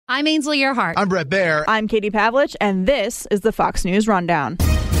I'm Ainsley Earhart. I'm Brett Baer. I'm Katie Pavlich, and this is the Fox News Rundown.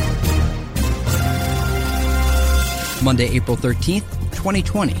 Monday, April 13th,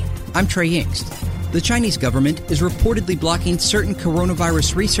 2020. I'm Trey Yingst. The Chinese government is reportedly blocking certain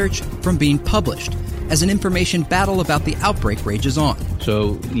coronavirus research from being published as an information battle about the outbreak rages on.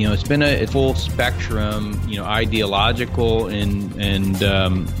 So, it's been a full spectrum, ideological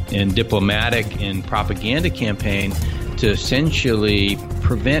and diplomatic and propaganda campaign to essentially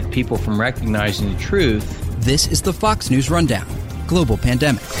prevent people from recognizing the truth. This is the Fox News Rundown. Global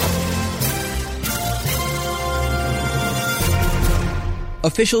pandemic.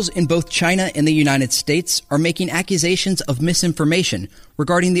 Officials in both China and the United States are making accusations of misinformation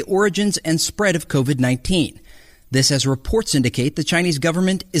regarding the origins and spread of COVID-19. This as reports indicate the Chinese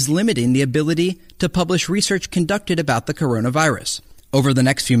government is limiting the ability to publish research conducted about the coronavirus. Over the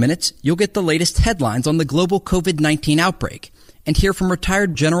next few minutes, you'll get the latest headlines on the global COVID-19 outbreak and hear from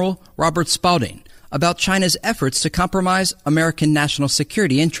retired General Robert Spalding about China's efforts to compromise American national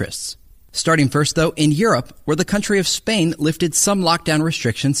security interests. Starting first, though, in Europe, where the country of Spain lifted some lockdown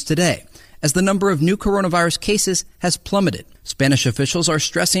restrictions today, as the number of new coronavirus cases has plummeted. Spanish officials are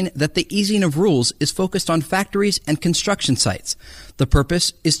stressing that the easing of rules is focused on factories and construction sites. The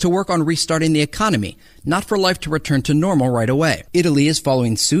purpose is to work on restarting the economy, not for life to return to normal right away. Italy is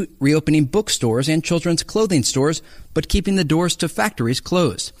following suit, reopening bookstores and children's clothing stores, but keeping the doors to factories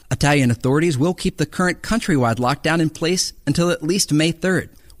closed. Italian authorities will keep the current countrywide lockdown in place until at least May 3rd.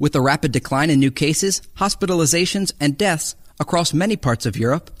 With a rapid decline in new cases, hospitalizations, and deaths across many parts of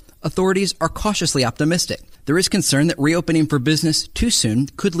Europe, authorities are cautiously optimistic. There is concern that reopening for business too soon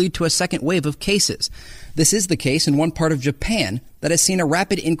could lead to a second wave of cases. This is the case in one part of Japan that has seen a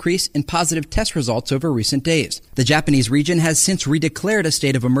rapid increase in positive test results over recent days. The Japanese region has since redeclared a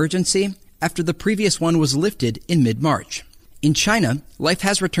state of emergency after the previous one was lifted in mid-March. In China, life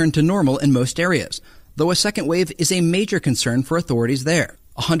has returned to normal in most areas, though a second wave is a major concern for authorities there.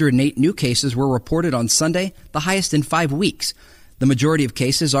 108 new cases were reported on Sunday, the highest in 5 weeks. The majority of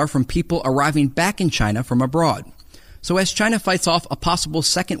cases are from people arriving back in China from abroad. So as China fights off a possible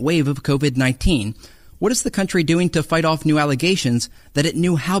second wave of COVID-19, what is the country doing to fight off new allegations that it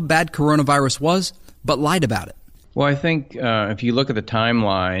knew how bad coronavirus was, but lied about it? Well, I think if you look at the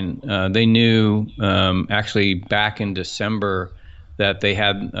timeline, they knew actually back in December that they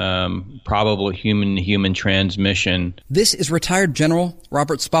had probable human-to-human transmission. This is retired General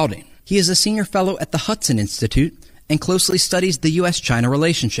Robert Spalding. He is a senior fellow at the Hudson Institute and closely studies the U.S.-China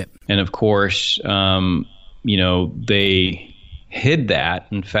relationship. And of course, they hid that.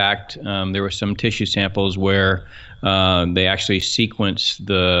 In fact, there were some tissue samples where they actually sequenced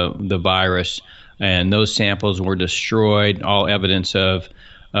the virus, and those samples were destroyed. All evidence of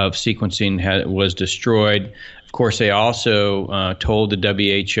sequencing was destroyed. Of course, they also told the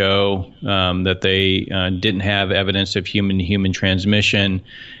WHO that they didn't have evidence of human-to-human transmission.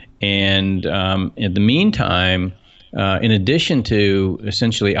 And in the meantime, in addition to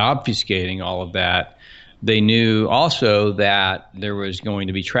essentially obfuscating all of that, they knew also that there was going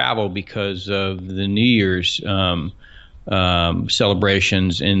to be travel because of the New Year's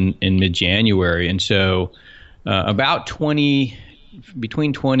celebrations in mid-January. And so about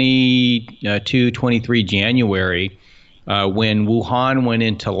between 23 January, when Wuhan went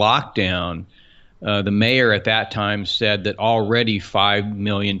into lockdown, the mayor at that time said that already 5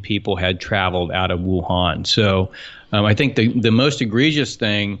 million people had traveled out of Wuhan. So I think the most egregious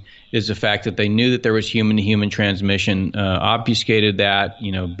thing is the fact that they knew that there was human-to-human transmission, obfuscated that,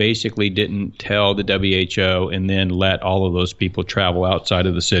 basically didn't tell the WHO, and then let all of those people travel outside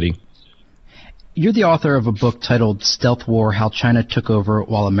of the city. You're the author of a book titled Stealth War: How China Took Over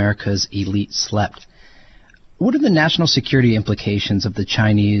While America's Elite Slept. What are the national security implications of the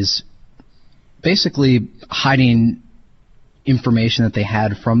Chinese basically hiding information that they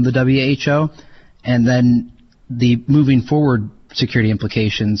had from the WHO, and then the moving forward security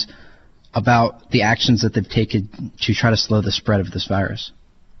implications about the actions that they've taken to try to slow the spread of this virus?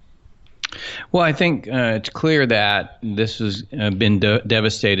 Well, I think it's clear that this has been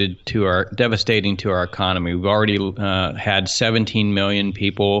devastating to our economy. We've already had 17 million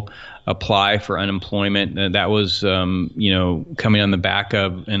people apply for unemployment. That was, coming on the back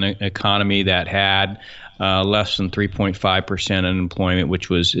of an economy that had less than 3.5% unemployment, which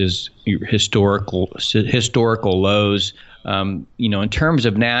is historical lows in terms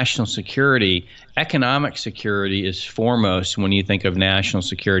of national security, economic security is foremost when you think of national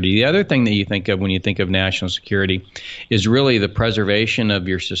security. The other thing that you think of when you think of national security is really the preservation of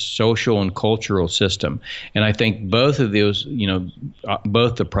your social and cultural system. And I think both of those,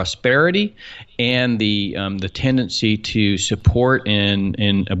 both the prosperity and the tendency to support and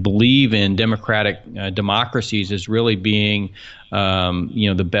believe in democratic democracies as really being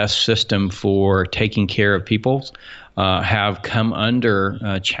the best system for taking care of people, have come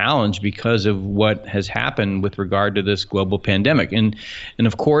under challenge because of what has happened with regard to this global pandemic. And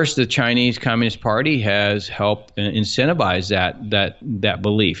of course, the Chinese Communist Party has helped incentivize that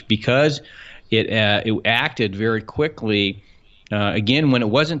belief because it acted very quickly. Again, when it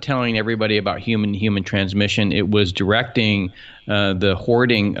wasn't telling everybody about human transmission, it was directing the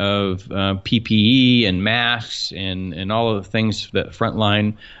hoarding of PPE and masks and all of the things that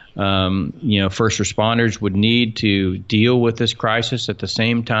frontline first responders would need to deal with this crisis. At the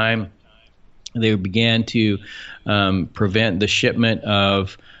same time, they began to prevent the shipment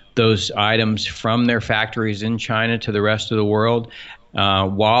of those items from their factories in China to the rest of the world,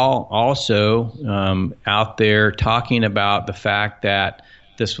 while also out there talking about the fact that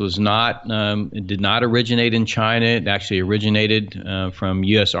this was not, it did not originate in China. It actually originated from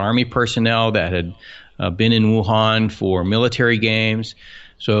U.S. Army personnel that had been in Wuhan for military games.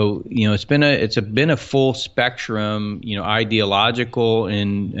 So it's been a full spectrum, ideological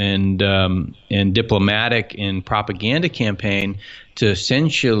and diplomatic and propaganda campaign to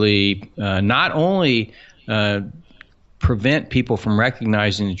essentially not only prevent people from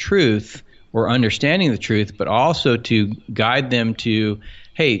recognizing the truth or understanding the truth, but also to guide them to,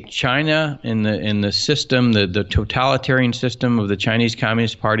 hey, China in the system, the totalitarian system of the Chinese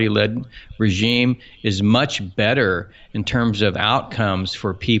Communist Party-led regime is much better in terms of outcomes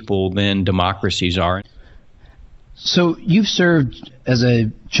for people than democracies are. So you've served as a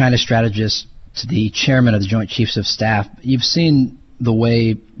China strategist to the chairman of the Joint Chiefs of Staff. You've seen the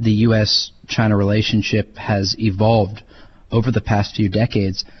way the U.S.-China relationship has evolved over the past few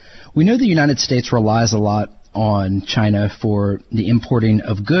decades. We know the United States relies a lot on China for the importing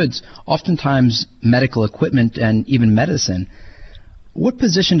of goods, oftentimes medical equipment and even medicine. What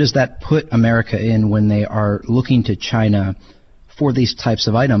position does that put America in when they are looking to China for these types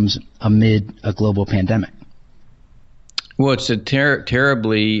of items amid a global pandemic? Well, it's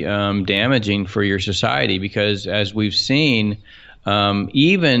terribly damaging for your society because, as we've seen, there's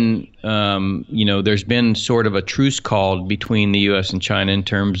been sort of a truce called between the U.S. and China in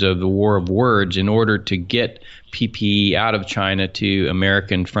terms of the war of words in order to get PPE out of China to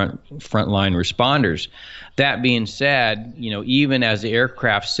American frontline responders. That being said, even as the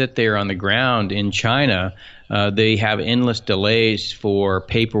aircraft sit there on the ground in China, they have endless delays for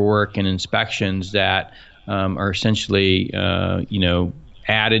paperwork and inspections that are essentially,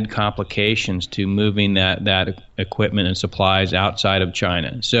 added complications to moving that equipment and supplies outside of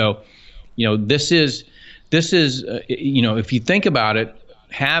China. So, this is if you think about it,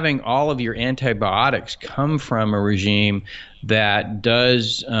 having all of your antibiotics come from a regime that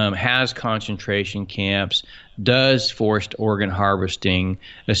does has concentration camps, does forced organ harvesting,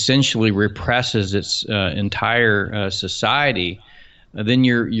 essentially represses its entire society. Then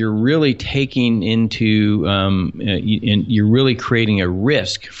you're really taking into you're really creating a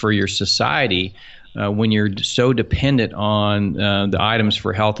risk for your society when you're so dependent on the items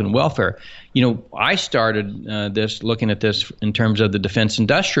for health and welfare. I started looking at this in terms of the defense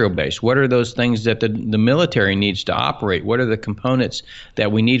industrial base. What are those things that the military needs to operate? What are the components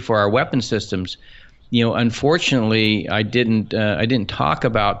that we need for our weapon systems? Unfortunately, I didn't talk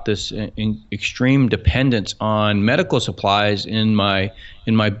about this extreme dependence on medical supplies in my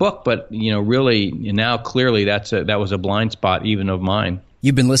book, but really now clearly that was a blind spot even of mine.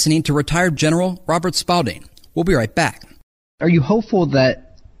 You've been listening to retired General Robert Spalding. We'll be right back. Are you hopeful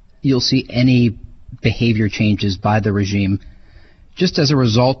that you'll see any behavior changes by the regime just as a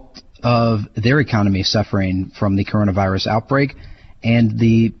result of their economy suffering from the coronavirus outbreak and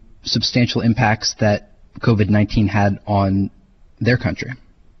the substantial impacts that COVID-19 had on their country?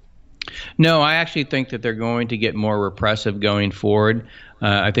 No, I actually think that they're going to get more repressive going forward.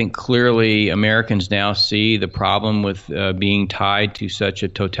 I think clearly Americans now see the problem with being tied to such a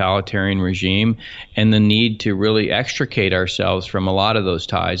totalitarian regime and the need to really extricate ourselves from a lot of those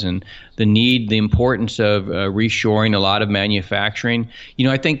ties and the importance of reshoring a lot of manufacturing.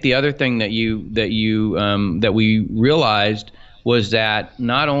 I think the other thing that we realized was that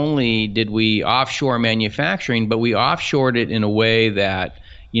not only did we offshore manufacturing, but we offshored it in a way that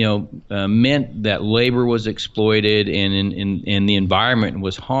meant that labor was exploited and the environment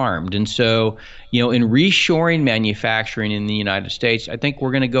was harmed. And so, in reshoring manufacturing in the United States, I think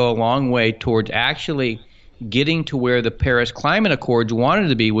we're going to go a long way towards actually getting to where the Paris Climate Accords wanted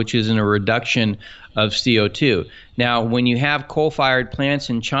to be, which is in a reduction of CO2. Now, when you have coal-fired plants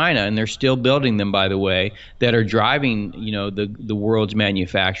in China, and they're still building them, by the way, that are driving, the world's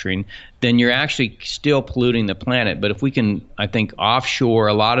manufacturing, then you're actually still polluting the planet. But if we can, I think, offshore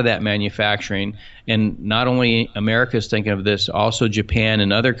a lot of that manufacturing, and not only America's thinking of this, also Japan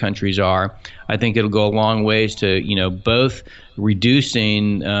and other countries are, I think it'll go a long ways to, both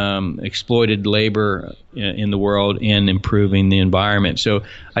reducing exploited labor in the world and improving the environment. So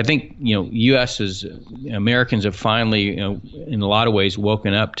I think, Americans have finally, in a lot of ways,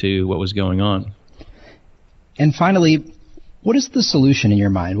 woken up to what was going on. And finally, what is the solution in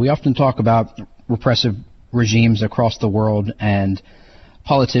your mind? We often talk about repressive regimes across the world, and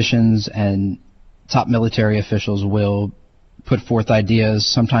politicians and top military officials will put forth ideas.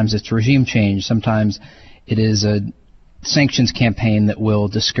 Sometimes it's regime change. Sometimes it is a sanctions campaign that will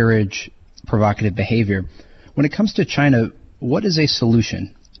discourage provocative behavior. When it comes to China, what is a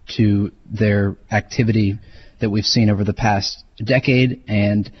solution to their activity that we've seen over the past decade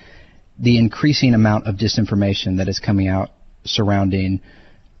and the increasing amount of disinformation that is coming out surrounding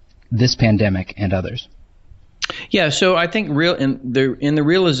this pandemic and others? Yeah, so I think in the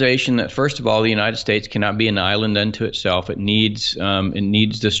realization that, first of all, the United States cannot be an island unto itself. It needs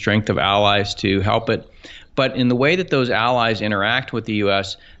the strength of allies to help it. But in the way that those allies interact with the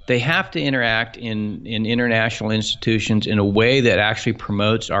U.S., they have to interact in international institutions in a way that actually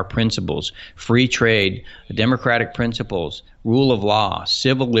promotes our principles: free trade, democratic principles, rule of law,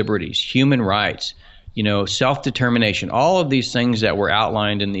 civil liberties, human rights, self-determination. All of these things that were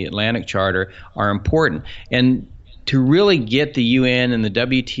outlined in the Atlantic Charter are important. And to really get the UN and the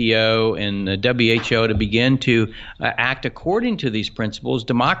WTO and the WHO to begin to act according to these principles,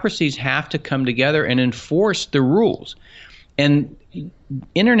 democracies have to come together and enforce the rules. And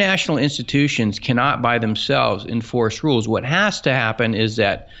international institutions cannot by themselves enforce rules. What has to happen is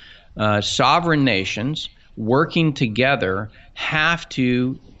that sovereign nations working together have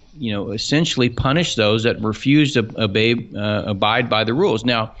to essentially punish those that refuse to abide by the rules.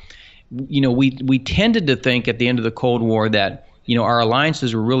 Now, we tended to think at the end of the Cold War that, our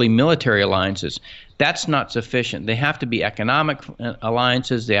alliances were really military alliances. That's not sufficient. They have to be economic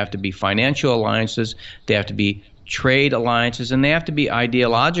alliances. They have to be financial alliances. They have to be trade alliances, and they have to be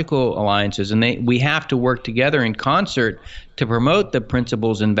ideological alliances. And we have to work together in concert to promote the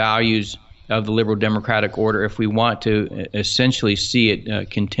principles and values of the liberal democratic order if we want to essentially see it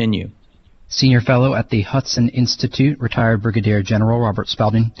continue. Senior Fellow at the Hudson Institute, retired Brigadier General Robert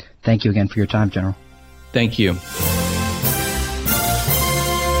Spalding. Thank you again for your time, General. Thank you.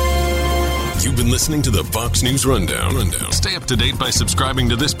 You've been listening to the Fox News Rundown. Stay up to date by subscribing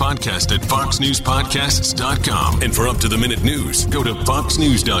to this podcast at foxnewspodcasts.com. And for up-to-the-minute news, go to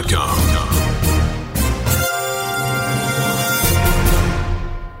foxnews.com.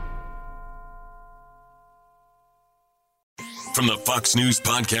 From the Fox News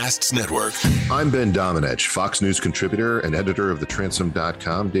Podcasts Network. I'm Ben Domenech, Fox News contributor and editor of the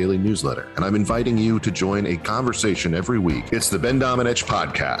Transom.com daily newsletter, and I'm inviting you to join a conversation every week. It's the Ben Domenech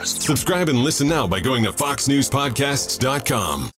Podcast. Subscribe and listen now by going to foxnewspodcasts.com.